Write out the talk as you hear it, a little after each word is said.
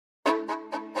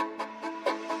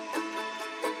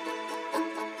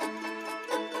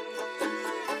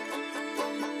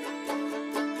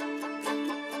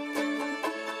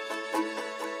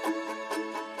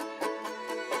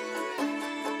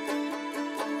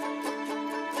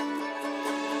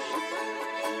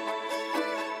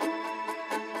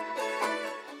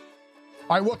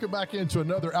All right, welcome back into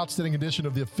another outstanding edition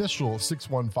of the official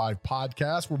 615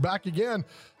 podcast. We're back again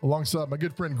alongside my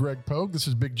good friend Greg Pogue. This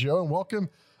is Big Joe, and welcome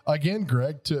again,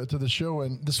 Greg, to the show.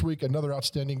 And this week, another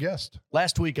outstanding guest.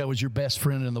 Last week, I was your best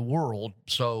friend in the world.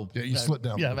 So yeah, you slipped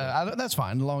down. Yeah, that's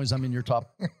fine. As long as I'm in your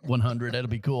top 100, that'll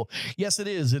be cool. Yes, it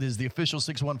is. It is the official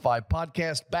 615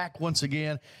 podcast, back once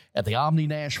again at the Omni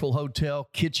Nashville Hotel,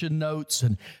 Kitchen Notes.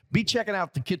 And be checking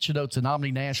out the Kitchen Notes in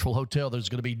Omni Nashville Hotel. There's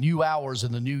going to be new hours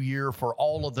in the new year for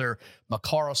all of their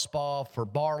Macara Spa, for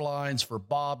bar lines, for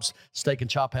Bob's Steak and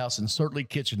Chop House, and certainly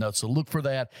Kitchen Notes. So look for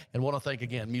that. And want to thank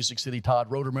again Music City Todd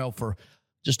Rodermel for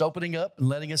just opening up and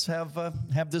letting us have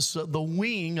this the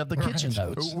wing of the Kitchen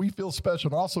Notes. We feel special.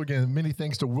 And also, again, many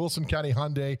thanks to Wilson County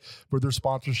Hyundai for their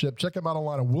sponsorship. Check them out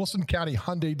online at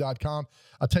wilsoncountyhyundai.com.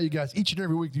 I'll tell you guys, each and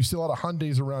every week you see a lot of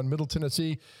Hyundais around Middle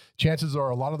Tennessee. Chances are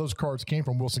a lot of those cars came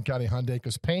from Wilson County Hyundai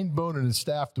because Payne Bone and his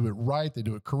staff do it right. They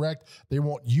do it correct. They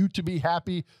want you to be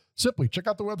happy. Simply check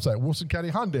out the website,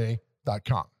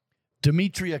 wilsoncountyhyundai.com.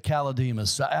 Demetria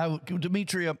Kalodimos.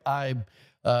 Demetria, I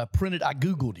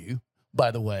Googled you, by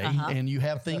the way, and you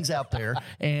have things out there.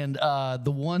 And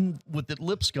the one with the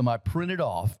Lipscomb, I printed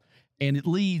off, and it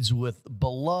leads with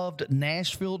beloved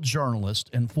Nashville journalist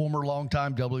and former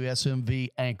longtime WSMV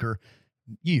anchor,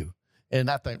 you. And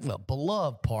I think, well,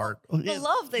 beloved part.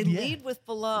 Beloved, they lead with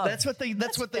beloved. That's what they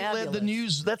fabulous. led the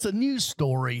news. That's a news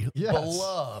story. Yes.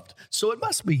 Beloved. So it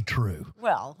must be true.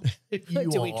 Well,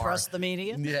 do we trust the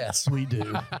media? Yes, we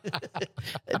do.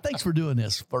 Thanks for doing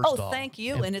this, first off. Oh, thank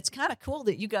you. And it's kind of cool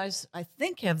that you guys, I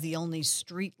think, have the only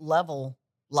street level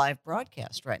live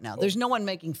broadcast right now. There's no one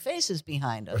making faces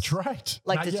behind us. That's right.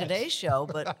 Like Not the yet. Today Show,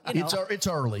 but you know. It's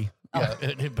early. Yeah,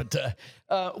 but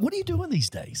what are you doing these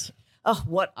days? Oh,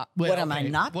 what am I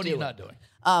not doing? What are you not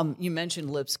doing? You mentioned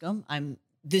Lipscomb. I'm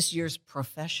this year's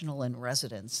professional in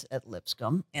residence at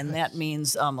Lipscomb, and that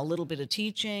means a little bit of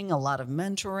teaching, a lot of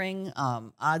mentoring,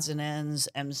 odds and ends,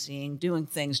 emceeing, doing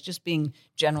things, just being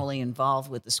generally involved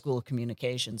with the School of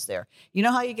Communications there. You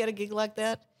know how you get a gig like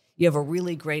that? You have a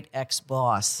really great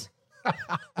ex-boss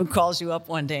who calls you up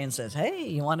one day and says, hey,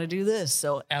 you want to do this?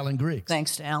 So Alan Griggs.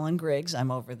 Thanks to Alan Griggs,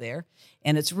 I'm over there.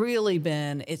 And it's really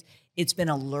been, it's been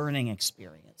a learning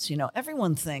experience. You know,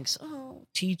 everyone thinks, oh,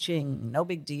 teaching, no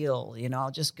big deal. You know,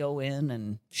 I'll just go in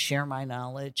and share my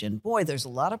knowledge. And boy, there's a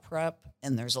lot of prep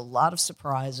and there's a lot of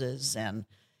surprises. And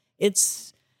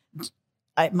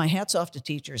my hat's off to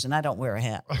teachers, and I don't wear a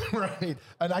hat. Right.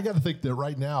 And I got to think that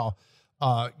right now,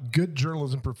 good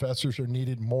journalism professors are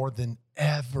needed more than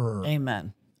ever.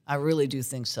 Amen. I really do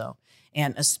think so.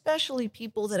 And especially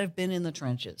people that have been in the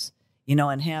trenches, you know,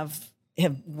 and have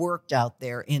worked out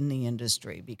there in the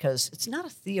industry, because it's not a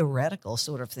theoretical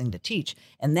sort of thing to teach.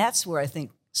 And that's where I think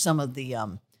some of the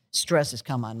stress has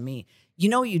come on me. You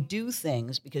know, you do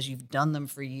things because you've done them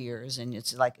for years, and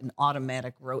it's like an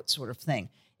automatic rote sort of thing.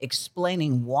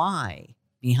 Explaining why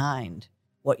behind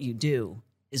what you do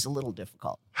is a little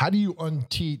difficult. How do you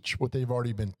unteach what they've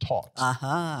already been taught?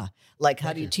 Like,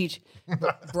 how do you teach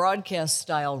broadcast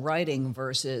style writing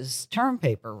versus term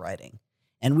paper writing?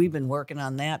 And we've been working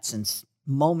on that since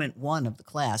moment one of the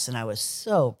class. And I was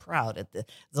so proud at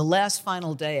the last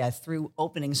final day. I threw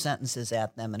opening sentences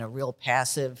at them in a real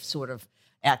passive sort of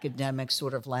academic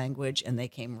sort of language, and they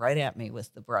came right at me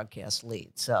with the broadcast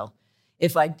lead. So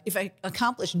if I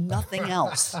accomplish nothing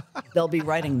else, they'll be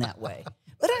writing that way.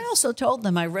 But I also told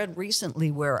them, I read recently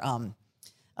where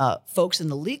folks in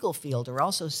the legal field are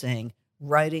also saying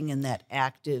writing in that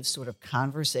active sort of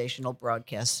conversational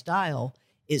broadcast style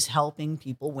is helping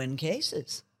people win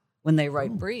cases when they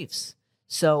write briefs.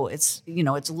 So it's, you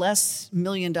know, it's less $1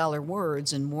 million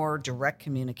words and more direct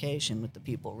communication with the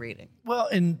people reading. Well,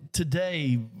 and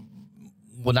today,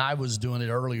 when I was doing it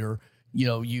earlier, you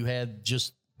know, you had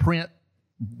just print,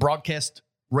 broadcast,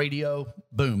 radio,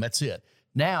 boom, that's it.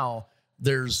 Now,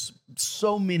 there's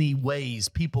so many ways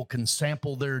people can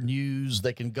sample their news.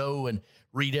 They can go and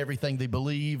read everything they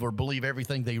believe or believe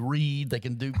everything they read. They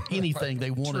can do anything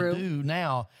they want to do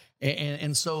now.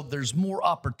 And so there's more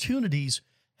opportunities.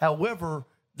 However,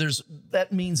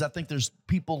 that means I think there's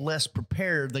people less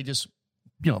prepared. They just,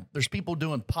 you know, there's people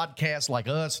doing podcasts like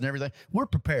us and everything. We're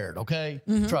prepared, okay?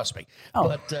 Mm-hmm. Trust me. Oh.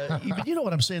 But you know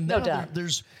what I'm saying? No now doubt.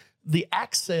 There's the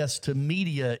access to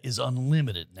media is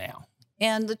unlimited now.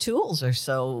 And the tools are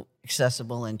so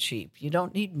accessible and cheap. You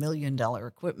don't need $1 million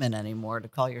equipment anymore to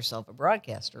call yourself a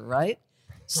broadcaster, right?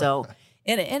 So,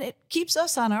 and it keeps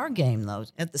us on our game, though,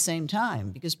 at the same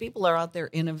time, because people are out there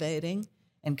innovating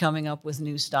and coming up with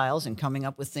new styles and coming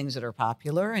up with things that are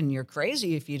popular. And you're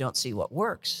crazy if you don't see what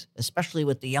works, especially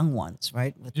with the young ones,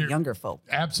 right? With the younger folk.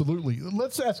 Absolutely.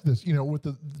 Let's ask this, you know, with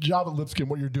the job at Lipscomb,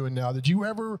 what you're doing now, did you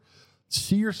ever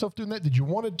see yourself doing that? Did you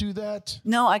want to do that?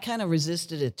 No, I kind of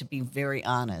resisted it, to be very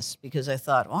honest, because I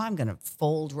thought, well, I'm going to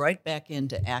fold right back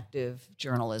into active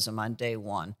journalism on day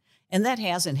one. And that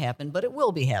hasn't happened, but it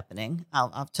will be happening.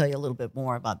 I'll tell you a little bit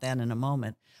more about that in a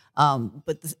moment.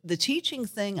 But the teaching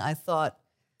thing, I thought,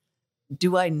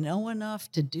 do I know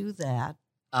enough to do that?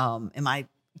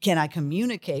 Can I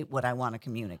communicate what I want to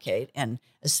communicate? And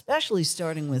especially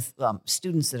starting with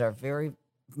students that are very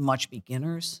much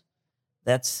beginners,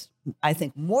 that's, I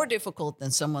think, more difficult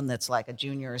than someone that's like a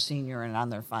junior or senior and on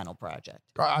their final project.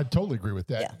 I totally agree with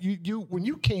that. Yeah. You when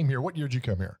you came here, what year did you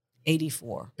come here?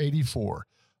 84. 84.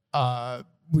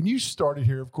 When you started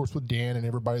here, of course, with Dan and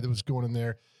everybody that was going in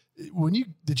there,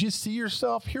 did you see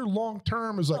yourself here long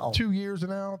term as like 2 years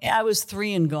and out? Yeah, I was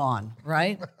 3 and gone,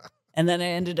 right? And then I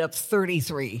ended up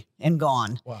 33 and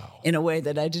gone. Wow. In a way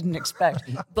that I didn't expect.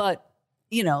 But,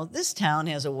 this town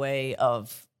has a way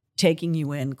of taking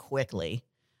you in quickly,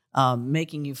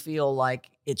 making you feel like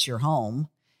it's your home.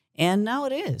 And now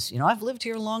it is. I've lived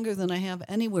here longer than I have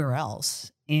anywhere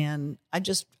else. And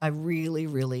I really,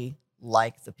 really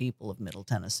like the people of Middle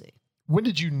Tennessee. When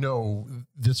did you know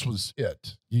this was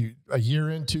it? A year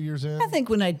in, 2 years in? I think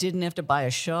when I didn't have to buy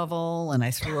a shovel and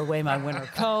I threw away my winter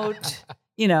coat,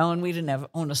 and we didn't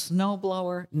own a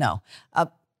snowblower. No,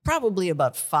 probably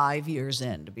about 5 years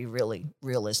in, to be really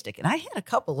realistic. And I had a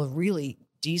couple of really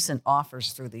decent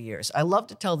offers through the years. I love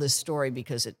to tell this story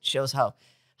because it shows how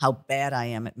bad I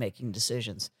am at making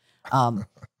decisions.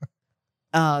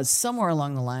 Somewhere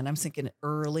along the line, I'm thinking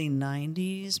early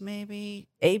 90s maybe,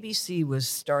 ABC was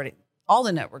starting, all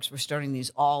the networks were starting these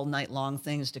all night long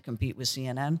things to compete with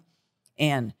CNN.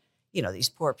 And, these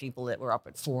poor people that were up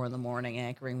at 4 a.m.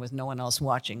 anchoring with no one else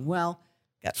watching,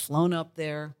 got flown up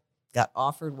there, got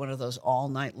offered one of those all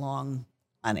night long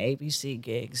on ABC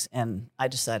gigs. And I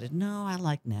decided, no, I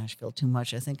like Nashville too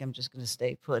much. I think I'm just going to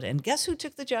stay put. And guess who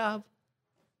took the job?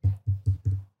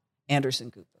 Anderson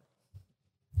Cooper.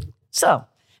 So,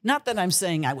 not that I'm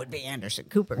saying I would be Anderson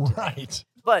Cooper today, right?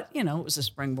 But it was a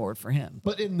springboard for him.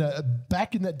 But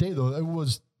back in that day, though, it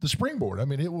was the springboard. I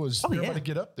mean, it was everybody to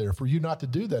get up there. For you not to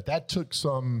do that, that took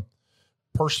some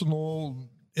personal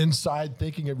inside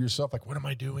thinking of yourself, like, what am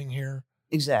I doing here?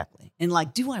 Exactly. And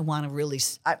like, do I want to really?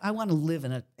 I want to live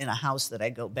in a house that I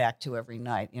go back to every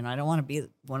night. I don't want to be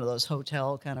one of those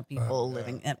hotel kind of people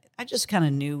living. And I just kind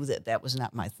of knew that was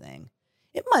not my thing.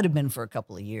 It might have been for a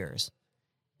couple of years.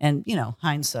 And,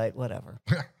 hindsight, whatever.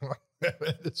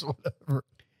 It's whatever.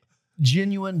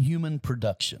 Genuine Human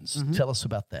Productions. Mm-hmm. Tell us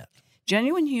about that.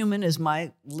 Genuine Human is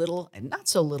my little, and not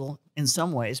so little in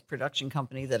some ways, production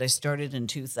company that I started in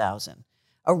 2000.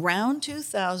 Around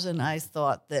 2000, I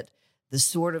thought that the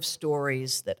sort of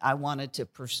stories that I wanted to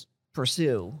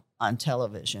pursue on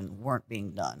television weren't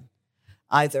being done,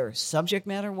 either subject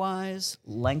matter-wise,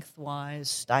 length-wise,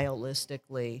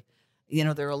 stylistically.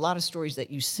 There are a lot of stories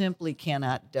that you simply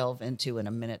cannot delve into in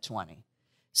a minute 20.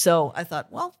 So I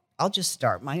thought, well, I'll just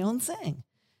start my own thing.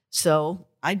 So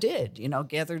I did,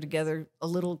 gathered together a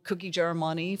little cookie jar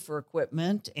money for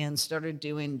equipment and started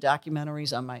doing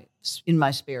documentaries in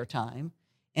my spare time.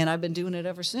 And I've been doing it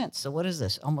ever since. So what is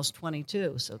this? Almost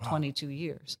 22. So 22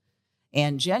 years.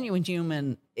 And Genuine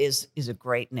Human is a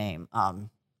great name.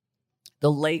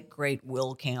 The late, great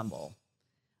Will Campbell,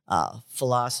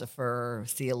 philosopher,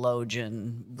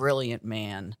 theologian, brilliant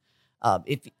man.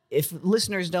 If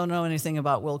listeners don't know anything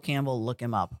about Will Campbell, look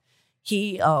him up.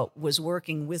 He was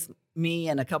working with me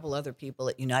and a couple other people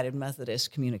at United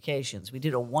Methodist Communications. We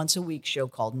did a once-a-week show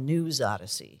called News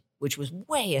Odyssey, which was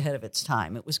way ahead of its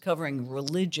time. It was covering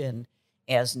religion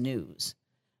as news.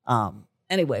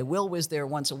 Anyway, Will was there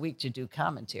once a week to do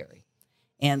commentary.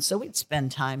 And so we'd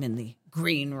spend time in the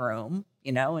green room,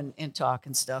 and talk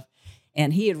and stuff.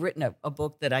 And he had written a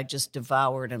book that I just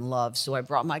devoured and loved. So I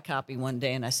brought my copy one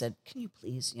day and I said, can you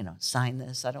please, sign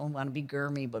this? I don't want to be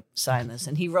Gurmy, but sign this.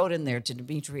 And he wrote in there, to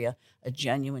Demetria, a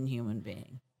genuine human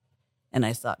being. And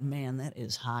I thought, man, that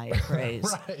is high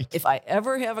praise. Right. If I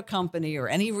ever have a company or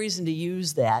any reason to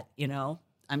use that,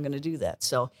 I'm going to do that.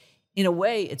 So in a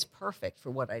way, it's perfect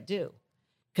for what I do,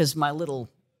 because my little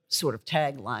sort of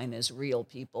tagline is real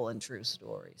people and true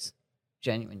stories.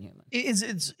 Genuine Human.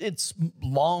 It's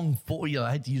long form.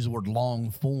 I hate to use the word long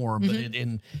form, but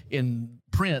in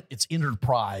print, it's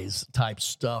enterprise type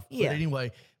stuff. Yeah. But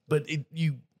anyway,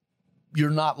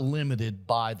 you're not limited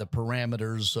by the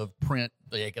parameters of print.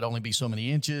 It could only be so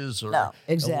many inches, or no,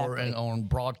 exactly, or on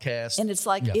broadcast. And it's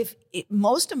like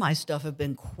most of my stuff have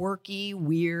been quirky,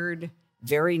 weird,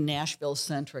 very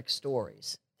Nashville-centric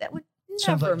stories that would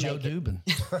sounds never like Joe make it. Dubin.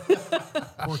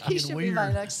 Quirky He and should weird. be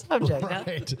my next subject.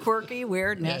 Right. Huh? Quirky,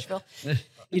 weird, Nashville.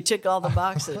 You tick all the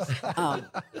boxes.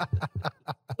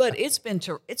 But it's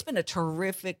been a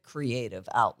terrific creative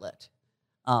outlet.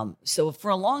 So for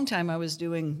a long time, I was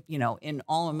doing, in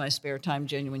all of my spare time,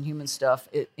 Genuine Human stuff.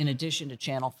 In addition to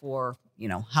Channel 4,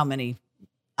 how many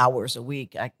hours a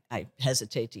week I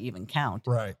hesitate to even count.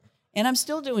 Right. And I'm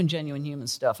still doing Genuine Human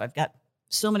stuff. I've got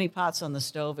so many pots on the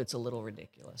stove, it's a little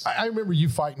ridiculous. I remember you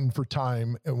fighting for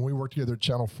time, and when we worked together at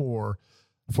Channel 4,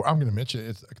 I'm going to mention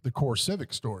it's the core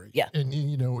civic story. Yeah. And,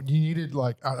 you needed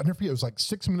I'll never forget, it was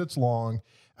 6 minutes long.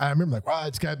 I remember wow,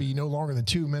 it's got to be no longer than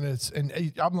 2 minutes. And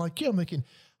I'm I'm thinking,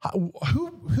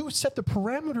 who set the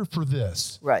parameter for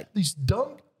this? Right. These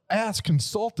dumb ass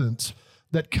consultants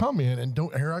that come in and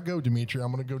here I go, Demetria,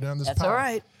 I'm going to go down this path. That's all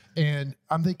right. And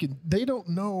I'm thinking, they don't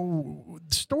know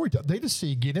storytelling. They just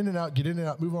see get in and out,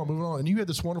 move on. And you had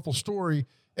this wonderful story,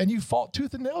 and you fought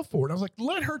tooth and nail for it. I was like,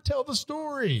 let her tell the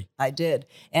story. I did.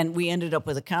 And we ended up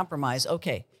with a compromise.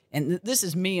 Okay. And this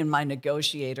is me and my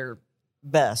negotiator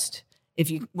best. If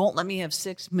you won't let me have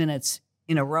 6 minutes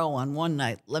in a row on one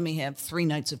night, let me have 3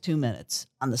 nights of 2 minutes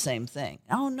on the same thing.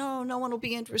 Oh, no one will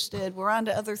be interested. We're on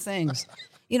to other things.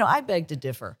 I beg to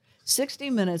differ. 60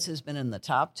 Minutes has been in the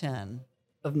top 10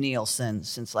 of Nielsen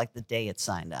since the day it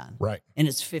signed on. Right. And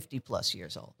it's 50 plus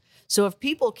years old. So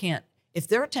if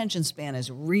their attention span is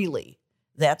really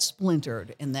that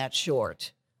splintered and that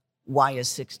short, why is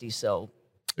 60 so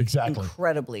exactly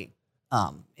incredibly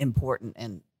important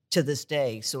and to this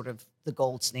day sort of the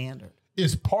gold standard?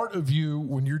 Is part of you,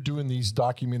 when you're doing these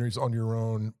documentaries on your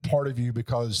own, part of you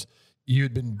because you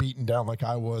had been beaten down like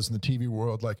I was in the TV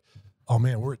world, oh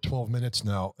man, we're at 12 minutes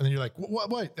now. And then you're like,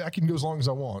 wait, I can go as long as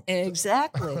I want.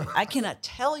 Exactly. I cannot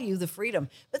tell you the freedom.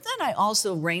 But then I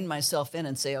also rein myself in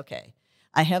and say, okay,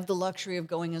 I have the luxury of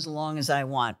going as long as I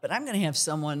want, but I'm going to have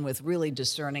someone with really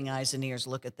discerning eyes and ears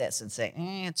look at this and say,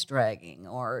 it's dragging,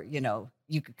 or,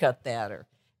 you could cut that. Or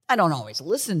I don't always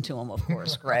listen to them, of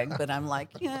course, Greg, but I'm like,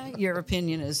 yeah, your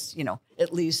opinion is,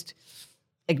 at least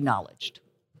acknowledged.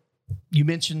 You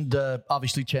mentioned,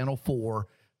 obviously, Channel 4.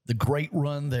 The great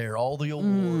run there, all the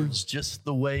awards, just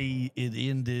the way it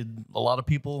ended. A lot of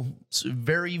people,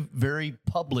 very, very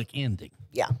public ending.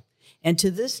 Yeah. And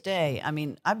to this day,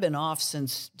 I've been off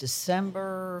since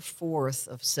December 4th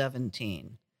of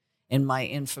 17 in my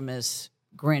infamous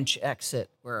Grinch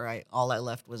exit where all I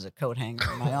left was a coat hanger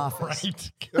in my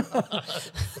office.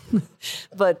 Right.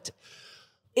 But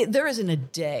there isn't a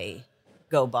day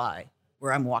go by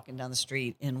where I'm walking down the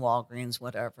street in Walgreens,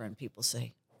 whatever, and people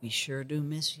say, we sure do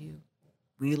miss you.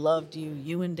 We loved you.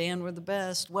 You and Dan were the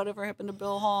best. Whatever happened to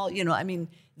Bill Hall?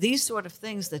 These sort of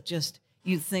things that just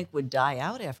you'd think would die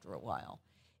out after a while.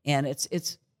 And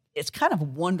it's kind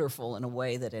of wonderful in a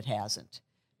way that it hasn't.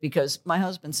 Because my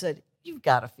husband said, you've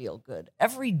got to feel good.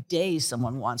 Every day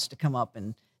someone wants to come up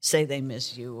and say they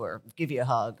miss you or give you a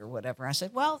hug or whatever. I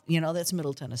said, well, that's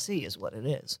Middle Tennessee is what it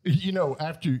is.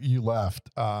 After you left,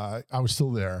 I was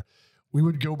still there. We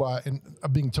would go by, and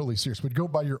I'm being totally serious, we'd go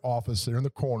by your office there in the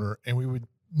corner, and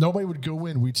nobody would go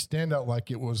in. We'd stand out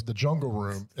like it was the jungle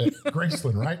room at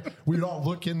Graceland, right? We'd all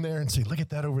look in there and say, look at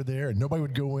that over there. And nobody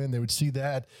would go in. They would see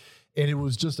that. And it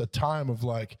was just a time of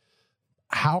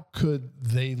how could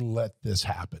they let this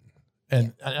happen?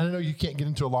 And I know you can't get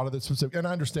into a lot of this specific, and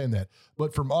I understand that.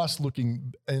 But from us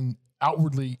looking and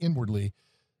inwardly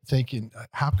thinking,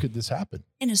 how could this happen?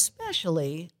 And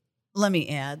especially, let me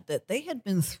add that they had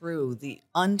been through the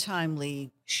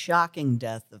untimely, shocking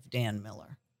death of Dan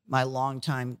Miller, my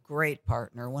longtime great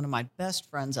partner, one of my best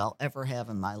friends I'll ever have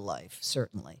in my life,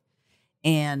 certainly.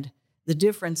 And the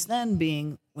difference then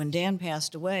being when Dan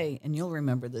passed away, and you'll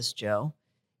remember this, Joe,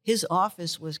 his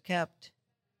office was kept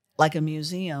like a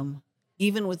museum,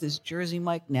 even with his Jersey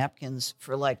Mike napkins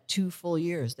for 2 full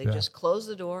years. They just closed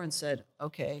the door and said,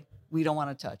 okay, we don't want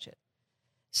to touch it.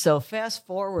 So fast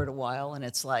forward a while, and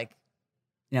it's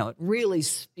it really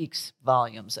speaks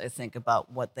volumes, I think, about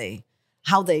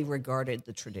how they regarded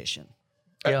the tradition.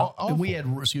 Yeah, and we had,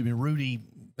 Rudy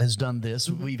has done this.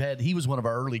 Mm-hmm. He was one of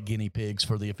our early guinea pigs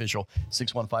for the official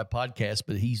 615 podcast,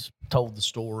 but he's told the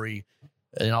story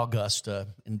in Augusta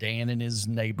and Dan in his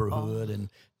neighborhood and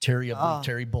Terry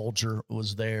Bolger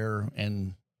was there.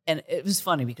 And it was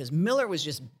funny because Miller was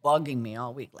just bugging me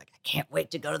all week. I can't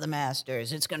wait to go to the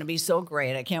Masters. It's going to be so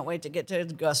great. I can't wait to get to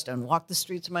Augusta and walk the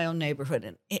streets of my own neighborhood.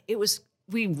 And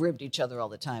we ribbed each other all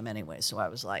the time anyway. So I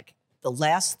was like, the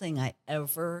last thing I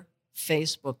ever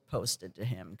Facebook posted to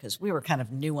him, because we were kind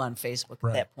of new on Facebook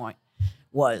at that point,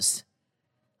 was,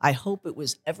 I hope it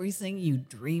was everything you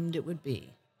dreamed it would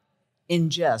be, in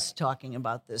jest talking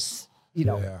about this,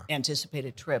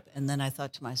 anticipated trip. And then I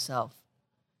thought to myself,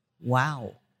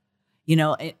 wow, You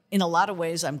know, in a lot of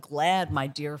ways, I'm glad my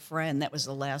dear friend, that was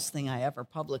the last thing I ever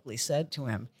publicly said to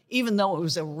him, even though it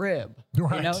was a rib.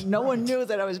 Right, you know, no one knew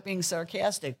that I was being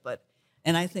sarcastic,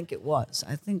 and I think it was.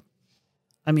 I think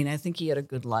he had a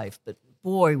good life, but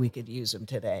boy, we could use him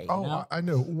today. Oh, you know? I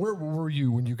know. Where were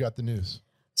you when you got the news?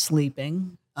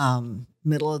 Sleeping,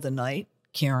 middle of the night,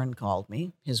 Karen called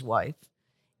me, his wife,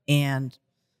 and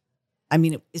I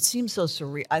mean, it seemed so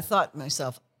surreal. I thought to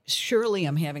myself, surely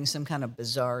I'm having some kind of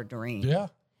bizarre dream. Yeah.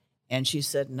 And she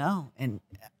said no. And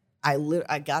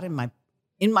I got in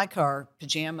my car,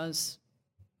 pajamas,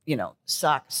 you know,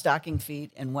 stocking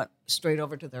feet, and went straight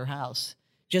over to their house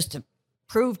just to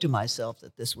prove to myself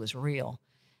that this was real.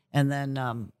 And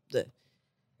then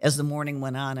as the morning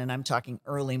went on, and I'm talking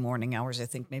early morning hours, I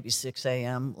think maybe 6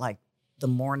 a.m., like the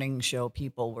morning show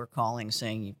people were calling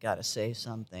saying, you've got to say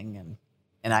something.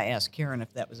 And I asked Karen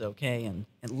if that was okay. And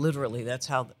literally that's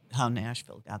how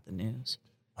Nashville got the news.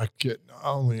 I can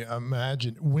only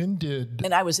imagine.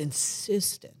 And I was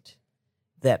insistent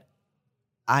that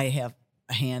I have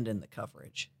a hand in the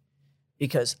coverage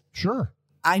because sure,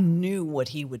 I knew what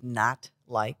he would not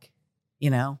like.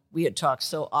 You know, we had talked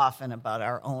so often about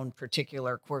our own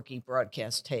particular quirky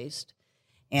broadcast taste,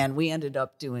 and we ended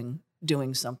up doing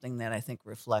something that I think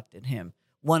reflected him.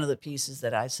 One of the pieces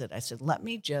that I said, let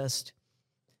me just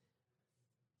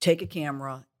take a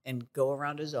camera and go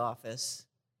around his office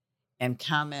and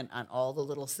comment on all the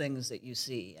little things that you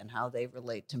see and how they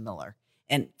relate to Miller.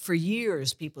 And for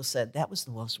years, people said that was the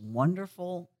most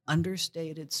wonderful,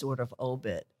 understated sort of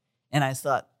obit. And I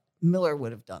thought Miller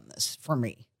would have done this for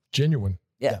me. Genuine.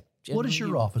 Yeah. What does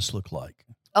your office look like?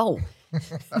 Oh,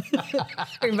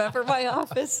 remember my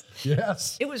office?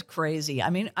 Yes. It was crazy. I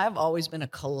mean, I've always been a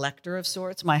collector of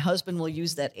sorts. My husband will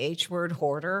use that H word,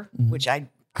 hoarder, which I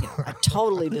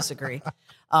totally disagree.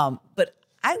 But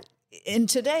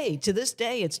to this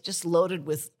day, it's just loaded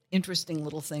with interesting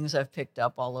little things I've picked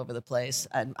up all over the place.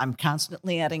 I'm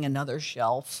constantly adding another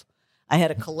shelf. I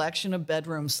had a collection of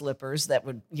bedroom slippers that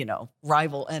would,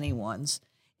 rival anyone's,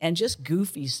 and just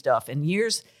goofy stuff. And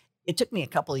it took me a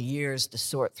couple of years to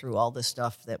sort through all the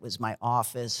stuff that was my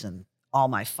office and all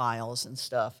my files and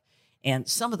stuff. And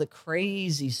some of the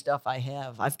crazy stuff I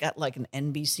have, I've got like an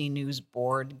NBC News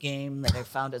board game that I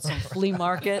found at some flea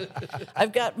market.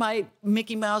 I've got my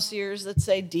Mickey Mouse ears that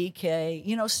say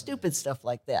DK, stupid stuff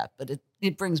like that. But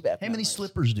it brings back How many memories.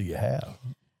 slippers do you have?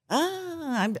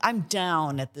 I'm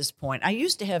down at this point. I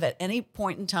used to have at any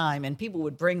point in time, and people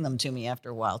would bring them to me after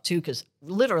a while too, because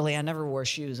literally I never wore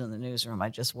shoes in the newsroom. I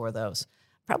just wore those.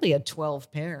 Probably had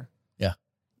 12 pair.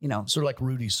 Yeah. Sort of like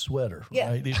Rudy's sweater, yeah.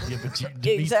 right? Demetria's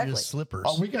Exactly. slippers.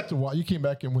 Oh, we got to watch. You came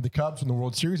back in with the Cubs in the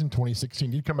World Series in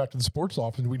 2016. You'd come back to the sports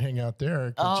office and we'd hang out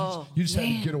there. You just had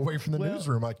to get away from the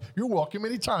newsroom. Like, you're welcome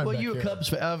anytime. Well, you're a Cubs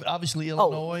fan, obviously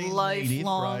Illinois native,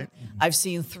 lifelong. right? I've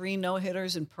seen 3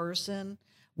 no-hitters in person.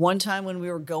 One time when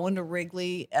we were going to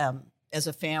Wrigley as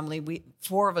a family,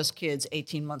 4 of us kids,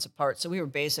 18 months apart, so we were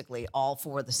basically all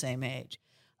 4 the same age.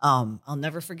 I'll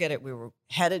never forget it. We were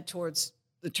headed towards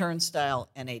the turnstile,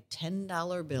 and a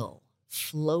 $10 bill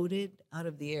floated out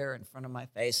of the air in front of my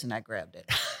face, and I grabbed it.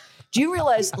 Do you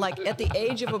realize, like, at the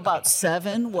age of about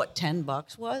 7, what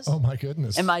 $10 was? Oh, my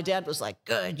goodness. And my dad was like,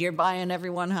 good, you're buying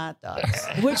everyone hot dogs,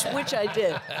 which I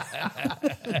did.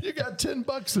 You got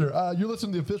 $10 there. You're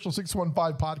listening to the official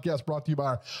 615 podcast brought to you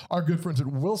by our good friends at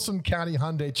Wilson County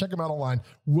Hyundai. Check them out online,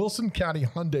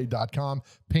 wilsoncountyhyundai.com.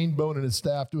 Payne Bone and his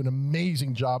staff do an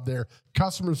amazing job there.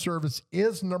 Customer service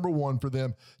is #1 for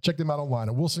them. Check them out online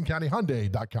at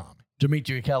wilsoncountyhyundai.com.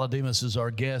 Demetria Kalodimos is our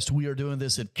guest. We are doing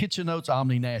this at Kitchen Oats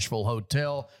Omni Nashville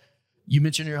Hotel. You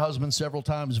mentioned your husband several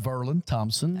times, Verlin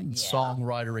Thompson,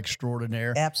 songwriter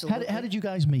extraordinaire. Absolutely. How did you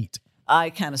guys meet? I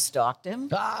kind of stalked him.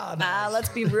 Nice. Let's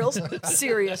be real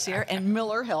serious here. And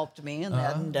Miller helped me in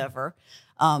that endeavor.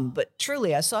 But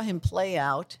truly, I saw him play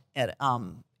out at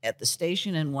the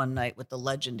station in one night with the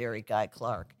legendary Guy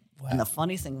Clark. Wow. And the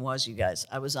funny thing was, you guys,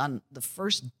 I was on the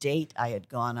first date I had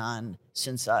gone on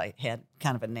since I had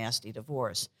kind of a nasty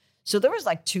divorce. So there was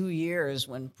like 2 years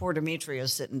when poor Demetria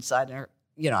was sitting inside her,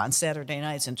 on Saturday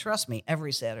nights. And trust me,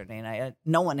 every Saturday night,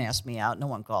 no one asked me out. No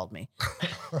one called me.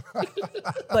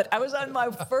 But I was on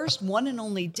my first one and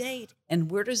only date.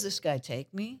 And where does this guy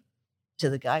take me? To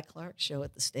the Guy Clark show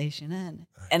at the station inn.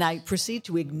 And I proceed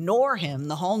to ignore him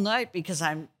the whole night because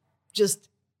I'm just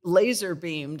laser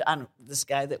beamed on this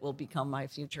guy that will become my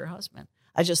future husband.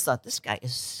 I just thought, this guy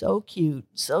is so cute,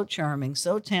 so charming,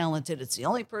 so talented. It's the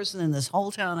only person in this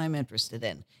whole town I'm interested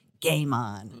in. Game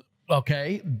on.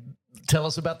 Okay. Tell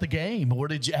us about the game.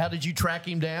 How did you track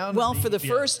him down? Well, for the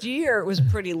first year, it was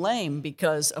pretty lame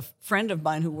because a friend of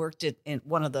mine who worked in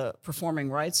one of the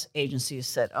performing rights agencies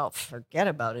said, "Oh, forget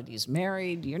about it. He's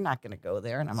married. You're not going to go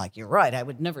there." And I'm like, "You're right. I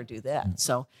would never do that."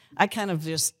 So I kind of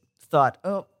just thought,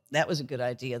 "Oh, that was a good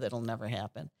idea. That'll never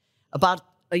happen." About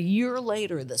a year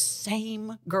later, the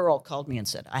same girl called me and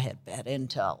said, "I had bad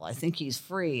intel. I think he's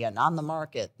free and on the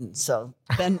market." And so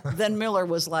then Miller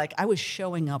was like, I was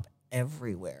showing up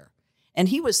everywhere. And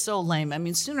he was so lame. I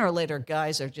mean, sooner or later,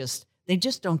 guys they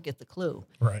just don't get the clue.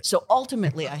 Right. So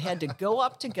ultimately, I had to go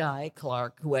up to Guy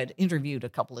Clark, who I'd interviewed a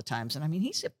couple of times. And I mean,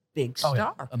 he's a big star.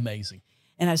 Oh, yeah. Amazing.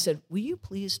 And I said, "Will you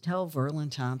please tell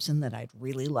Verlin Thompson that I'd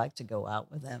really like to go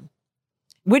out with him?"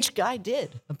 Which Guy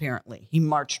did, apparently. He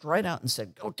marched right out and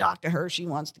said, "Go talk to her. She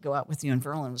wants to go out with you." And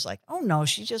Verlin was like, "Oh, no,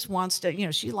 she just wants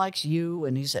to, she likes you."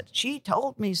 And he said, "She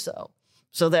told me so."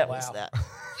 So that was that.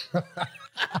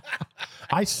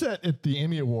 I sat at the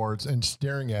Emmy Awards and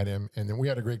staring at him, and then we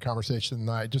had a great conversation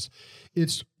tonight.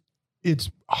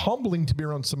 It's humbling to be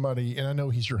around somebody, and I know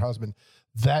he's your husband,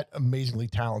 that amazingly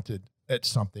talented at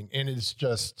something. And it's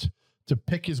just to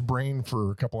pick his brain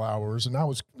for a couple hours, and I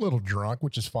was a little drunk,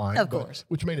 which is fine, Of course.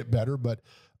 which made it better. But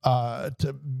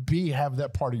to have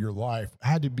that part of your life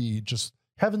had to be just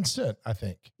heaven sent, I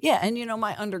think. Yeah, and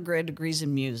my undergrad degree's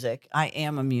in music. I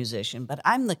am a musician, but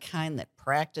I'm the kind that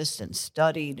practiced and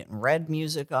studied and read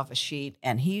music off a sheet,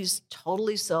 and he's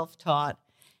totally self-taught,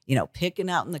 picking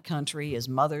out in the country. His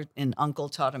mother and uncle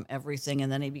taught him everything,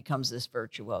 and then he becomes this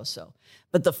virtuoso.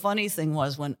 But the funny thing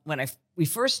was when we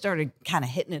first started kind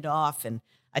of hitting it off, and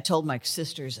I told my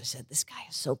sisters, I said, "This guy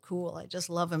is so cool. I just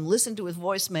love him. Listen to his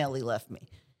voicemail he left me."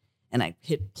 And I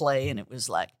hit play, and it was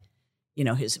like,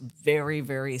 his very,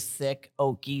 very thick,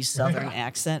 oaky Southern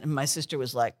accent. And my sister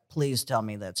was like, "Please tell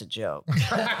me that's a joke."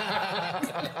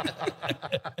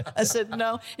 I said,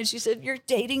 "No." And she said, "You're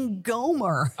dating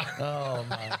Gomer." Oh,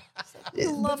 my. I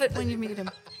love it when you meet him.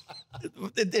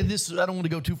 And this, I don't want to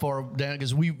go too far down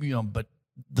because but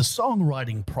the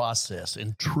songwriting process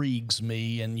intrigues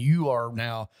me, and you are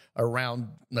now around.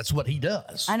 That's what he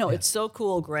does. I know. It's so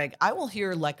cool, Greg. I will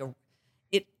hear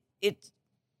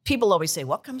people always say,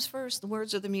 "What comes first, the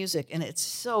words or the music?" And it's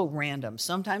so random.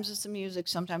 Sometimes it's the music,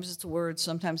 sometimes it's the words,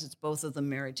 sometimes it's both of them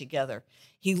married together.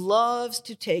 He loves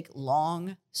to take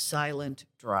long, silent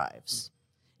drives.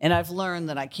 And I've learned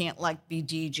that I can't be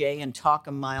DJ and talk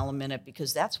a mile a minute,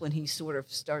 because that's when he sort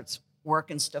of starts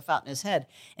working stuff out in his head.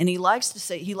 And he likes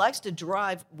to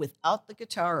drive without the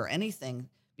guitar or anything,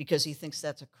 because he thinks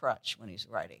that's a crutch when he's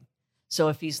writing. So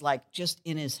if he's just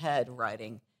in his head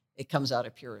writing, it comes out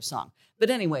a purer song. But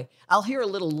anyway, I'll hear a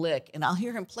little lick, and I'll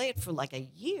hear him play it for like a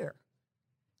year.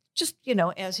 Just,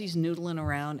 as he's noodling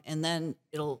around, and then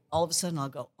all of a sudden I'll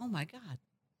go, "Oh my God,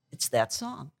 it's that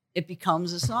song." It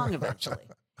becomes a song eventually.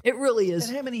 It really is.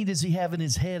 And how many does he have in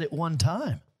his head at one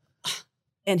time?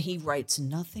 And he writes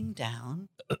nothing down.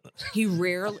 He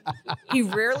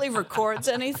rarely records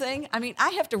anything. I mean, I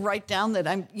have to write down that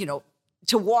I'm,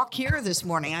 to walk here this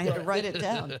morning, I had to write it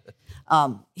down.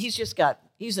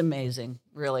 He's amazing,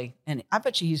 really. And I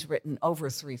bet you he's written over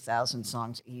 3,000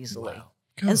 songs easily. Wow.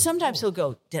 And sometimes he'll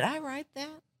go, "Did I write that?"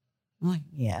 I'm like,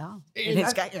 "Yeah." And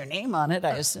it's got your name on it,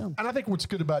 I assume. And I think what's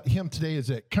good about him today is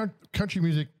that country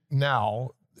music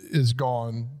now is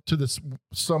gone to this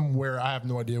somewhere, I have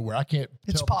no idea where. I can't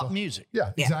It's tell. pop music.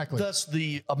 Yeah, exactly. Thus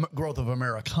the growth of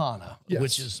Americana, Yes.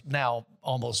 which is now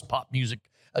almost pop music.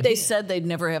 They said they'd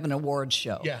never have an awards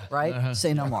show, Yeah. right? Uh-huh.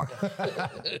 Say no more.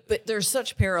 But there's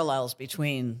such parallels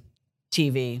between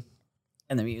TV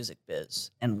and the music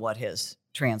biz and what has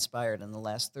transpired in the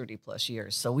last 30 plus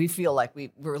years. So we feel like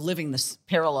we're living this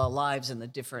parallel lives in the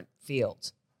different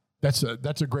fields. That's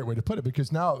a great way to put it,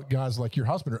 because now guys like your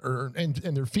husband and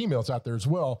there are females out there as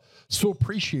well, so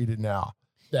appreciated now,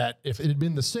 that if it had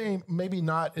been the same, maybe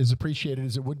not as appreciated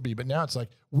as it would be. But now it's like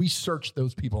we search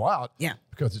those people out,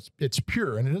 because it's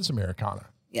pure and it is Americana.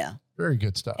 Yeah. Very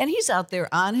good stuff. And he's out there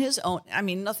on his own. I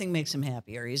mean, nothing makes him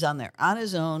happier. He's on there on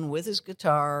his own with his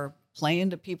guitar,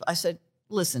 playing to people. I said,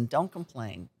 "Listen, don't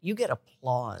complain. You get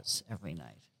applause every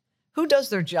night. Who does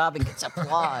their job and gets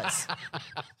applause?"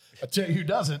 I tell you who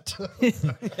doesn't.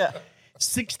 Yeah.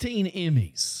 16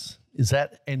 Emmys. Is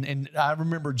that, and I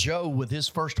remember Joe with his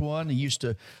first one, he used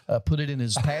to put it in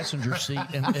his passenger seat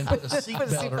and put a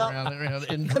seatbelt around it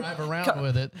and drive around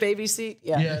with it. Baby seat,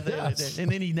 yeah. Yes.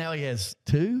 And then now he has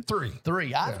two?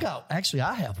 Three.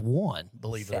 I have one,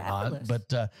 believe it or not.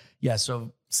 Fabulous. But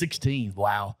so 16,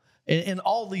 wow. And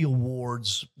all the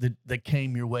awards that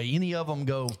came your way, any of them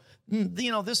go,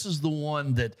 this is the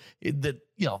one that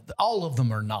all of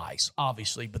them are nice,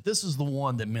 obviously, but this is the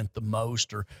one that meant the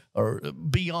most or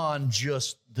beyond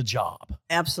just the job?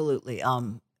 Absolutely.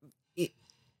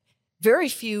 Very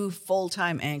few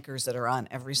full-time anchors that are on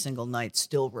every single night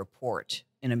still report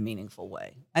in a meaningful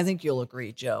way. I think you'll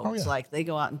agree, Joe. Oh, It's yeah. like they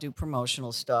go out and do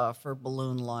promotional stuff or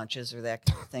balloon launches or that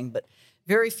kind of thing, but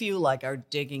very few are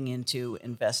digging into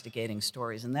investigating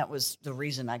stories. And that was the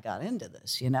reason I got into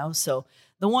this, So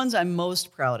the ones I'm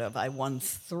most proud of, I won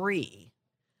 3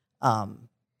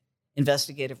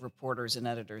 Investigative Reporters and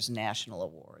Editors National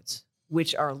Awards,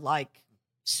 which are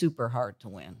super hard to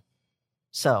win.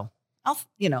 So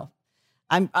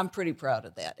I'm pretty proud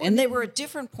of that. And they were at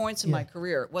different points in my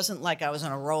career. It wasn't like I was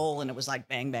on a roll and it was like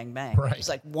bang, bang, bang. Right. It was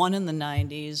like one in the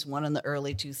 90s, one in the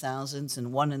early 2000s,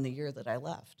 and one in the year that I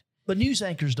left. But news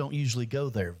anchors don't usually go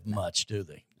there much, do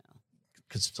they? No.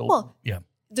 Because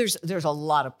it's There's a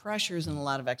lot of pressures and a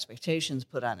lot of expectations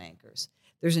put on anchors.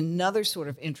 There's another sort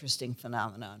of interesting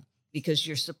phenomenon because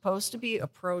you're supposed to be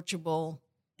approachable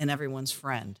and everyone's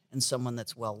friend and someone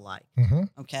that's well-liked,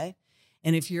 okay?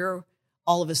 And if you're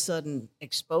all of a sudden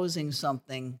exposing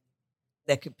something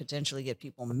that could potentially get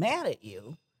people mad at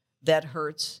you, that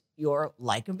hurts your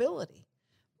likability.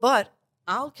 But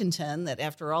I'll contend that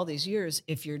after all these years,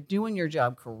 if you're doing your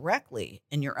job correctly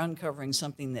and you're uncovering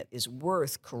something that is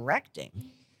worth correcting,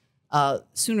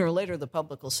 sooner or later the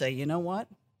public will say, you know what?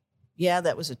 Yeah,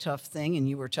 that was a tough thing and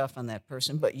you were tough on that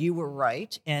person, but you were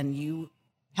right and you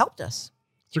helped us.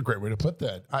 It's a great way to put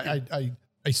that.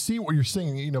 I see what you're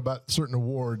saying, about certain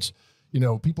awards.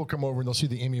 People come over and they'll see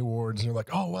the Emmy Awards and they're like,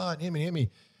 oh, wow, an Emmy.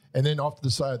 And then off to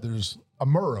the side, there's a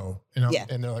Murrow.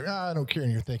 And they're like, I don't care.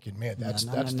 And you're thinking, man, that's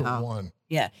the one.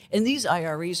 Yeah. And these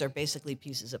IREs are basically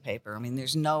pieces of paper. I mean,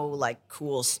 there's no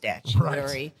cool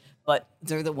statuary, but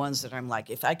they're the ones that I'm like,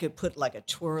 if I could put a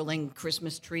twirling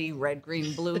Christmas tree, red,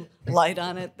 green, blue light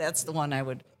on it, that's the one I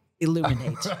would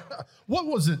illuminate. What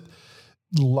was it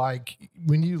like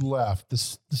when you left,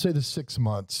 say the 6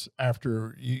 months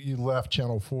after you left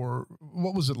Channel 4?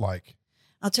 What was it like?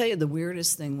 I'll tell you, the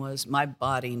weirdest thing was my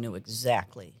body knew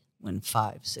exactly when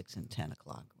 5, 6, and 10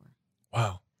 o'clock were.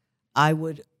 Wow. I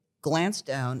would glance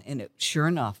down, and sure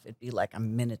enough, it'd be like a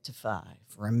minute to 5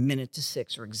 or a minute to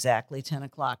 6 or exactly 10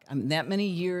 o'clock. I mean, that many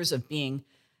years of being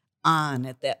on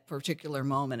at that particular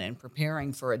moment and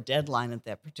preparing for a deadline at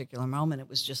that particular moment, it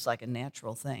was just like a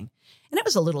natural thing. And it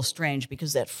was a little strange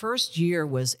because that first year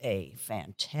was a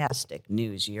fantastic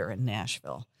news year in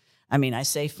Nashville. I mean, I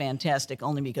say fantastic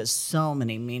only because so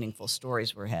many meaningful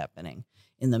stories were happening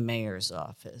in the mayor's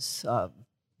office,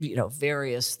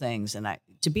 various things. And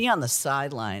to be on the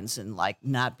sidelines and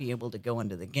not be able to go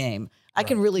into the game, I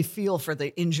can really feel for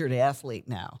the injured athlete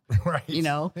now, right?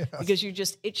 Because you're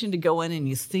just itching to go in and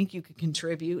you think you could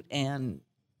contribute and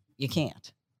you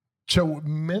can't. So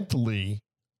mentally,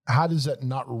 how does that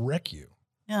not wreck you?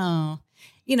 Oh,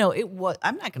 it was,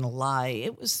 I'm not going to lie.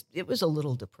 It was a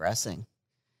little depressing.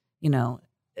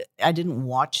 I didn't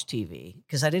watch TV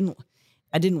because I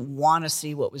didn't want to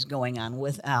see what was going on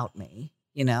without me,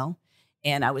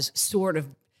 and I was sort of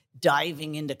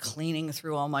diving into cleaning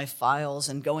through all my files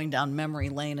and going down memory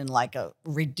lane in a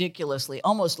ridiculously,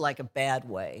 almost like a bad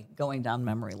way, going down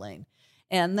memory lane.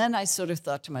 And then I sort of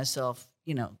thought to myself,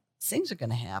 things are going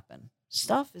to happen.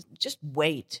 Stuff is just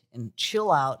wait and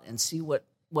chill out and see what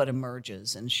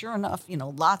emerges. And sure enough,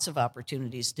 lots of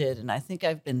opportunities did. And I think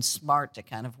I've been smart to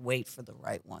kind of wait for the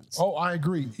right ones. Oh, I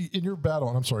agree. In your battle,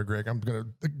 and I'm sorry, Greg, I'm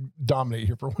going to dominate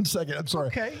here for 1 second. I'm sorry.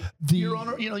 Okay. Your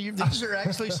Honor, these are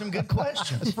actually some good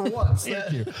questions. For once,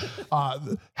 thank you.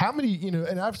 How many,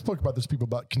 and I've spoken about this people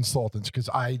about consultants because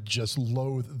I just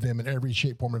loathe them in every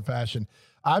shape, form, and fashion.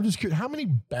 I'm just curious, how many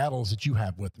battles did you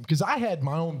have with them? Because I had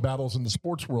my own battles in the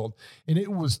sports world, and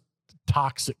it was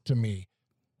toxic to me.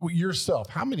 Yourself,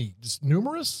 how many? Just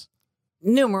numerous?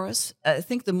 Numerous. I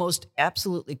think the most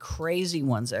absolutely crazy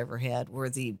ones I ever had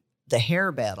were the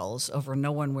hair battles over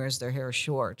no one wears their hair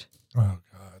short. Oh,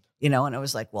 God. And I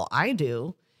was like, well, I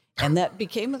do. And that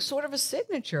became a sort of a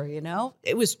signature,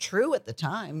 It was true at the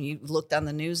time. You looked on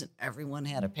the news and everyone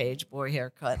had a page boy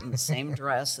haircut and the same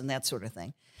dress and that sort of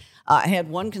thing. I had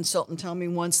one consultant tell me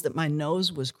once that my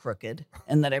nose was crooked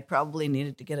and that I probably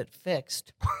needed to get it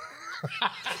fixed.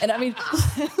 And I mean,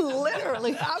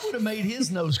 literally. I would have made his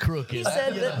nose crooked. He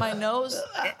said that my nose,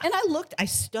 and I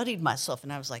studied myself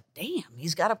and I was like, damn,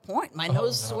 he's got a point. My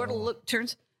nose sort of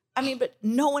turns, but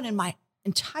no one in my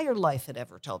entire life had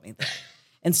ever told me that.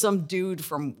 And some dude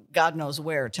from God knows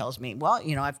where tells me, well,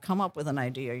 I've come up with an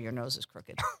idea. Your nose is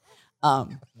crooked.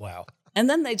 Wow. And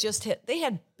then they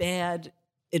had bad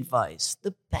advice,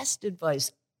 the best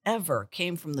advice ever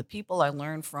came from the people I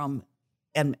learned from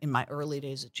in my early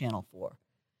days at Channel 4,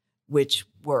 which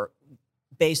were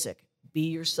basic. Be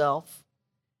yourself,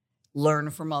 learn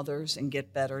from others and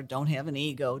get better. Don't have an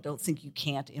ego. Don't think you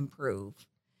can't improve.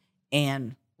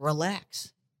 And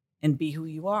relax and be who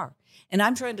you are. And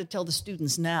I'm trying to tell the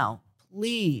students now,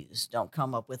 please don't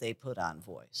come up with a put-on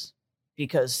voice.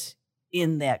 Because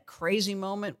in that crazy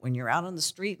moment when you're out on the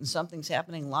street and something's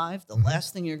happening live, the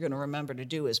last thing you're going to remember to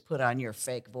do is put on your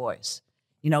fake voice.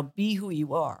 Be who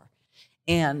you are.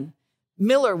 And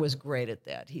Miller was great at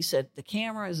that. He said, the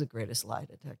camera is the greatest lie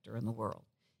detector in the world.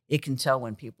 It can tell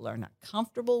when people are not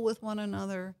comfortable with one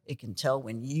another. It can tell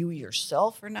when you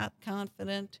yourself are not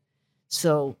confident.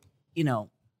 So,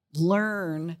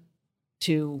 learn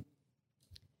to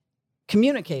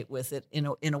communicate with it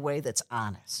in a way that's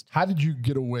honest. How did you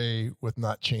get away with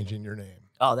not changing your name?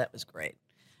 Oh, that was great.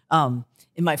 In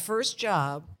my first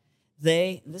job,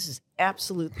 this is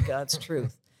absolutely God's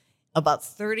truth. About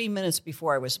 30 minutes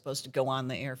before I was supposed to go on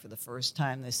the air for the first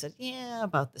time, they said, yeah,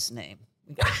 about this name.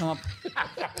 We got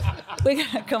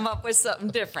to come up with something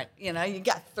different. You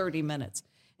got 30 minutes.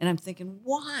 And I'm thinking,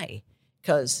 why?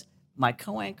 Because my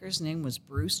co-anchor's name was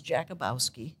Bruce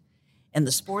Jakubowski, and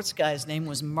the sports guy's name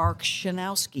was Mark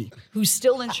Shanowski, who's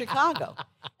still in Chicago.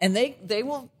 And they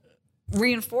will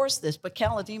reinforce this, but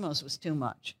Kalodimos was too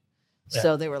much. Yeah.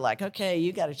 So they were like, okay,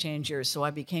 you got to change yours. So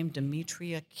I became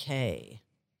Demetria K.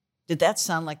 Did that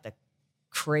sound like the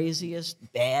craziest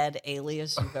bad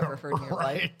alias you've ever heard in your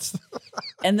life?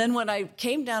 And then when I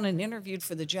came down and interviewed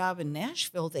for the job in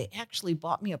Nashville, they actually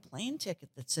bought me a plane ticket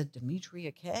that said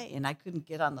Demetria K, and I couldn't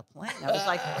get on the plane. I was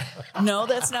like, no,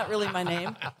 that's not really my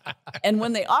name. And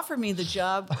when they offered me the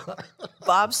job,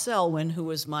 Bob Selwyn, who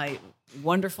was my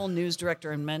wonderful news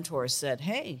director and mentor, said,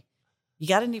 hey, you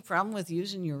got any problem with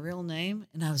using your real name?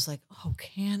 And I was like, oh,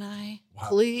 can I? Wow.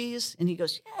 Please? And he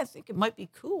goes, yeah, I think it might be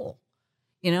cool.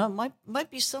 It might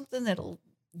be something that'll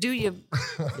do you,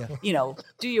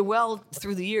 do you well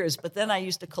through the years. But then I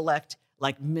used to collect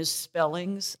like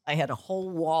misspellings. I had a whole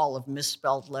wall of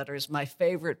misspelled letters. My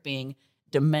favorite being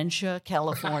Dementia,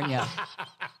 California.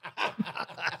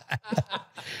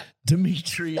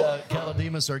 Demetria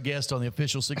Kalodimos, our guest on the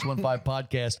official 615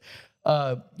 podcast.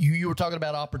 You were talking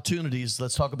about opportunities.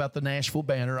 Let's talk about the Nashville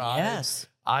Banner. Yes.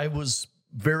 I was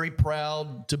very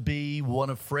proud to be one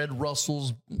of Fred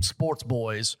Russell's sports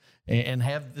boys and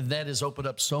that has opened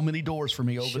up so many doors for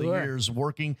me over the years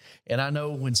working. And I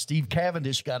know when Steve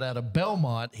Cavendish got out of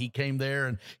Belmont, he came there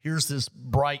and here's this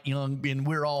bright young, and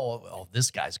we're all, oh,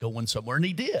 this guy's going somewhere. And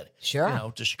he did.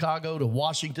 Sure. To Chicago, to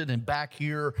Washington, and back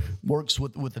here, works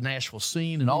with the Nashville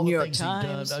scene and all New the York things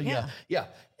Times. he's done. Yeah.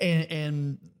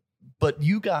 But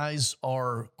you guys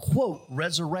are, quote,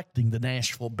 resurrecting the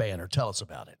Nashville Banner. Tell us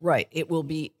about it. Right.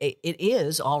 It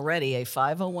is already a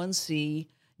 501c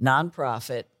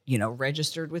nonprofit,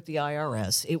 registered with the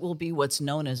IRS. It will be what's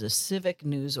known as a civic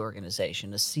news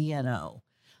organization, a CNO,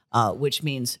 which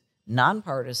means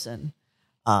nonpartisan,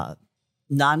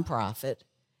 nonprofit,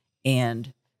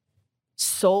 and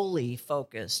solely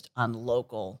focused on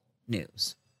local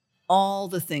news. All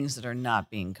the things that are not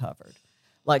being covered.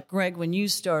 Like, Greg, when you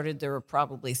started, there were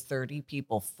probably 30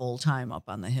 people full-time up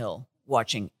on the Hill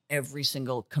watching every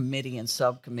single committee and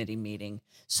subcommittee meeting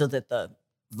so that the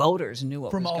voters knew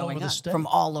what was going on from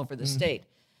all over the state.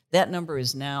 That number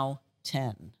is now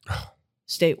 10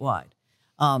 statewide.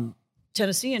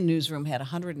 Tennessean Newsroom had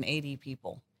 180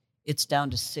 people. It's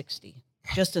down to 60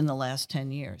 just in the last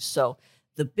 10 years. So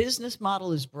the business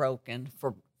model is broken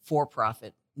for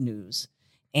for-profit news.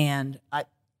 And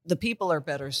the people are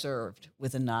better served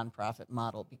with a nonprofit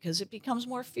model because it becomes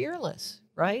more fearless,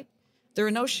 right? There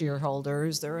are no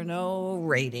shareholders. There are no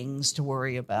ratings to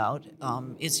worry about.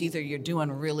 It's either you're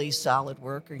doing really solid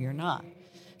work or you're not.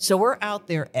 So we're out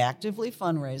there actively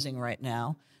fundraising right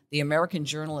now. The American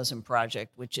Journalism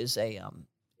Project, which is a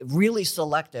really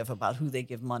selective about who they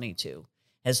give money to,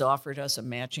 has offered us a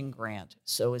matching grant.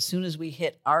 So as soon as we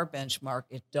hit our benchmark,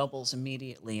 it doubles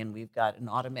immediately, and we've got an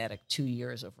automatic 2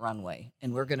 years of runway.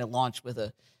 And we're going to launch with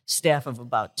a staff of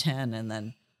about 10 and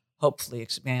then hopefully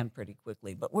expand pretty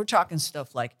quickly. But we're talking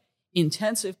stuff like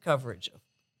intensive coverage of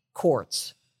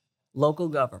courts, local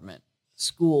government,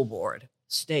 school board,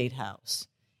 state house,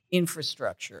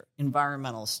 infrastructure,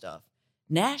 environmental stuff.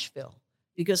 Nashville,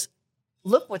 because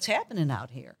look what's happening out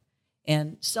here.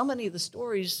 And so many of the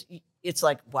stories, it's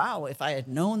like, wow, if I had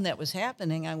known that was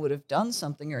happening, I would have done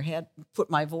something or had put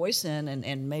my voice in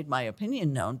and made my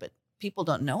opinion known. But people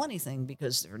don't know anything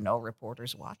because there are no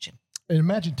reporters watching. And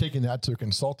imagine taking that to a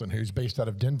consultant who's based out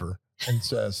of Denver and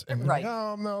says, and Right.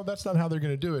 oh, no, that's not how they're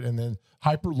going to do it. And then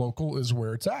hyper local is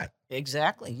where it's at.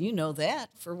 Exactly. You know that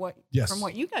from what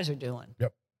you guys are doing.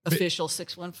 Yep. Official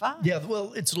 615. Yeah,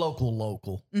 well, it's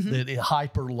local. The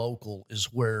hyper local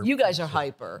is where You guys are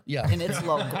hyper. Yeah. And it's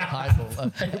local.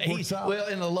 hyper. works out. Well,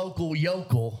 in a local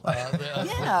yokel.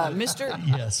 Yeah, Mr.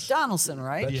 Yes. Donaldson,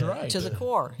 right? That's right. To the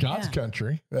core. God's Yeah.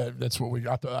 country. That's what we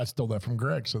got. I stole that from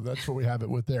Greg. So that's what we have it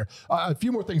with there. A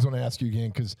few more things I want to ask you again,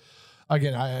 because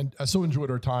again, I so enjoyed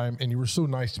our time, and you were so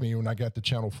nice to me when I got to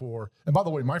Channel 4. And by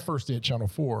the way, my first day at Channel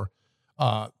 4,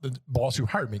 the boss who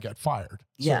hired me got fired.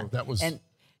 Yeah. So that was. And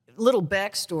little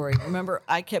backstory. Remember,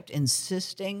 I kept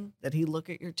insisting that he look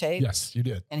at your tape. Yes, you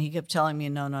did. And he kept telling me,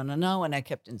 no. And I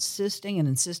kept insisting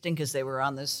because they were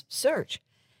on this search.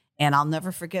 And I'll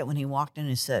never forget when he walked in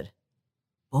and said,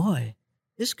 boy,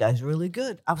 this guy's really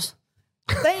good. I was,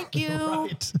 thank you.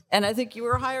 Right. And I think you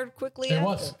were hired quickly It after.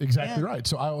 was exactly right.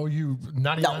 So I owe you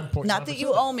 99.9%. No, not that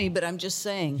you owe me, but I'm just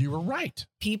saying. You were right.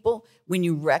 People, when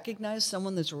you recognize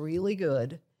someone that's really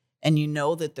good and you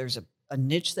know that there's a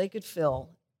niche they could fill,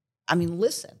 I mean,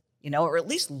 listen, or at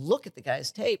least look at the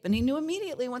guy's tape. And he knew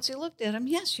immediately once he looked at him,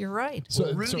 yes, you're right.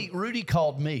 So, Rudy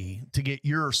called me to get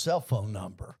your cell phone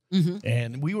number.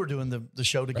 And we were doing the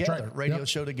show together, right. radio Yep.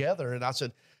 show together. And I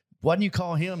said, why didn't you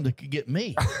call him to get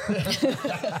me?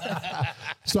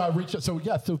 so I reached out. So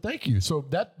yeah, so thank you. So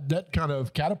that kind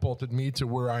of catapulted me to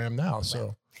where I am now.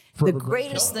 So The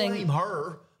greatest Blame thing,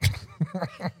 her.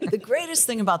 the greatest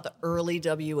thing about the early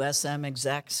WSM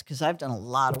execs, because I've done a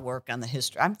lot of work on the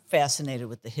history. I'm fascinated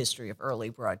with the history of early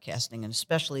broadcasting, and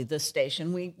especially this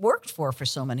station we worked for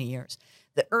so many years.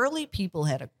 The early people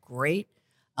had a great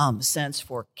sense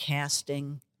for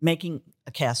casting, making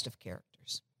a cast of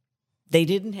characters. They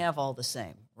didn't have all the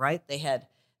same, right? They had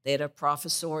a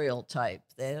professorial type.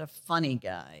 They had a funny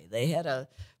guy. They had a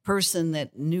person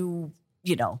that knew,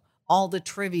 all the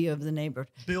trivia of the neighborhood.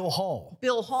 Bill Hall.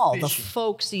 The Fishing.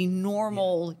 folksy,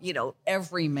 normal,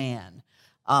 everyman.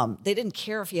 They didn't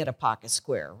care if he had a pocket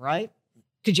square, right?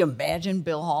 Could you imagine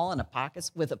Bill Hall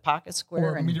with a pocket square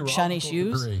Or a and meteorological shiny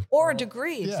shoes? degree. Or a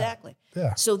degree, exactly.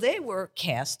 Yeah. So they were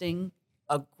casting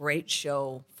a great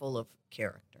show full of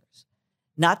characters.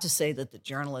 Not to say that the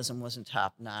journalism wasn't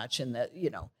top notch and that,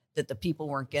 that the people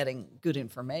weren't getting good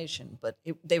information, but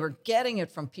they were getting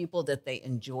it from people that they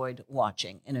enjoyed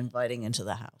watching and inviting into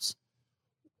the house.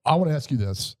 I want to ask you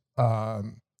this.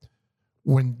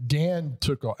 When Dan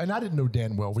took off, and I didn't know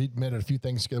Dan well. We'd met at a few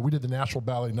things together. We did the National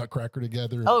Ballet Nutcracker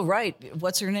together. Oh, right.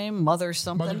 What's her name? Mother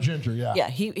something? Mother Ginger, yeah. Yeah,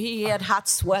 he had hot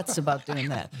sweats about doing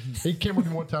that. He came with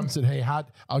me one time and said, hey,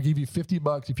 I'll give you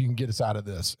 $50 if you can get us out of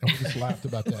this. And we just laughed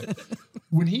about that.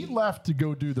 When he left to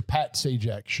go do the Pat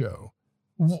Sajak show,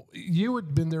 you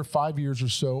had been there 5 years or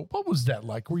so. What was that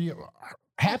like? Were you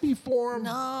happy for him?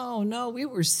 No, we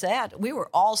were sad. We were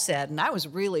all sad, and I was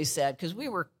really sad because we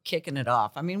were kicking it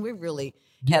off. I mean, we really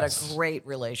had a great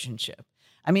relationship.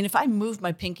 I mean, if I moved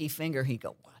my pinky finger, he'd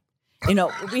go,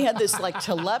 what? We had this like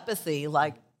telepathy,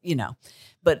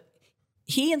 but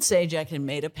he and Sajak had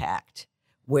made a pact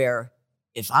where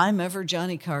if I'm ever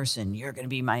Johnny Carson, you're going to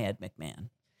be my Ed McMahon.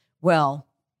 Well,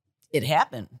 it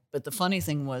happened. But the funny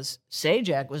thing was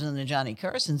Sajak was in the Johnny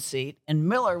Carson seat and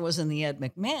Miller was in the Ed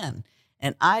McMahon.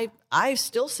 And I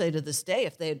still say to this day,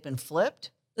 if they had been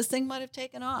flipped, this thing might have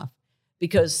taken off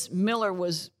because Miller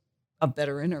was a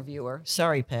better interviewer.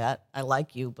 Sorry, Pat, I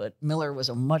like you, but Miller was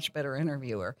a much better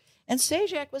interviewer. And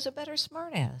Sajak was a better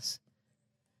smartass.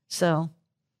 So,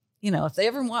 if they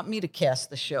ever want me to cast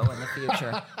the show in the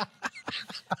future.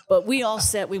 But we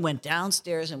went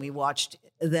downstairs and we watched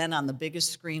then on the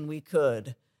biggest screen we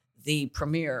could, the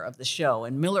premiere of the show.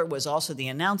 And Miller was also the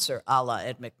announcer a la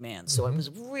Ed McMahon. So it was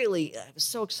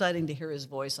so exciting to hear his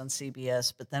voice on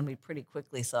CBS. But then we pretty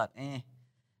quickly thought,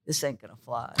 this ain't going to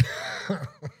fly.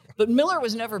 But Miller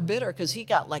was never bitter because he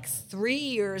got like 3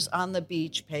 years on the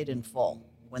beach paid in full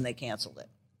when they canceled it.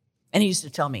 And he used to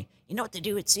tell me, you know what they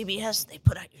do at CBS? They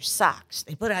put out your socks.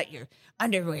 They put out your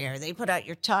underwear. They put out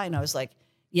your tie. And I was like,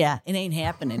 yeah, it ain't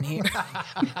happening here.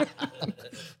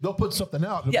 They'll put something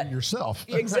out to be yourself.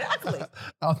 Exactly.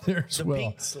 Out there as well.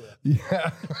 Pink slip.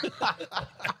 Yeah.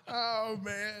 Oh,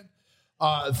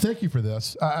 man. Thank you for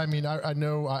this. I mean, I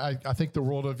know, I think the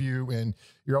world of you, and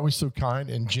you're always so kind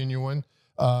and genuine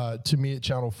to me at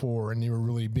Channel 4, and you were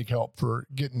really a big help for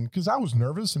getting, because I was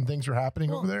nervous and things were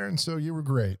happening over there, and so you were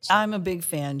great. So. I'm a big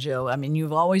fan, Joe. I mean,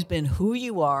 you've always been who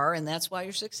you are, and that's why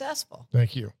you're successful.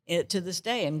 Thank you. To this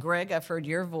day. And Greg, I've heard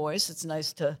your voice. It's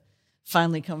nice to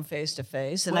finally come face to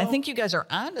face. And I think you guys are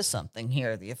onto something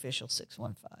here, the official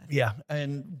 615. Yeah.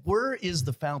 And where is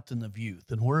the fountain of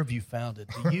youth? And where have you found it?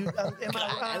 Do you? Am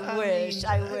I right?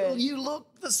 I wish. You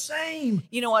look the same.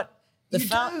 You know what? The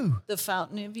do.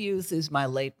 fountain of youth is my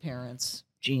late parents'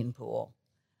 gene pool.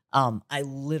 I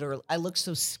look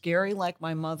so scary like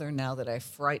my mother now that I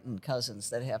frighten cousins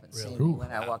that haven't seen me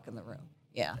when I walk in the room.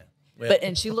 Yeah. Well,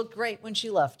 And she looked great when she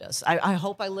left us. I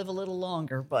hope I live a little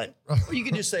longer, but you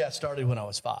can just say I started when I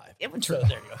was 5. it was true. So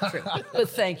there you go. True. But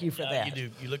thank you for that. You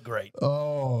do. You look great.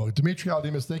 Oh, Demetria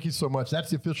Kalodimos, thank you so much. That's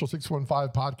the official 615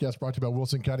 podcast brought to you by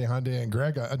Wilson County Hyundai. And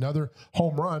Greg, another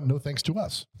home run, no thanks to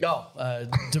us. Oh,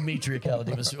 Demetria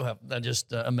Kalodimos,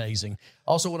 just amazing.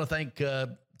 Also want to thank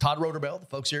Todd Roderbell, the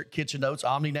folks here at Kitchen Notes,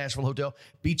 Omni Nashville Hotel.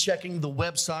 Be checking the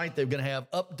website. They're going to have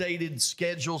updated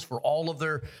schedules for all of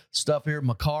their stuff here.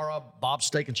 Macara, Bob's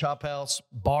Steak and Chop House,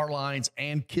 Bar Lines,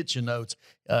 and Kitchen Notes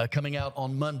coming out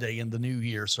on Monday in the new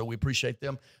year. So we appreciate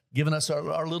them giving us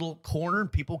our little corner.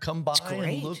 People come by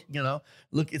and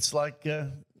look, it's like,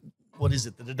 what is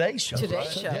it, the Today Show, Today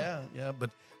Show. Yeah,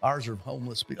 but ours are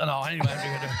homeless people. No, anyway.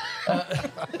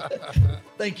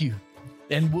 Thank you.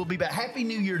 And we'll be back. Happy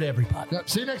New Year to everybody. Yep,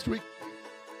 see you next week.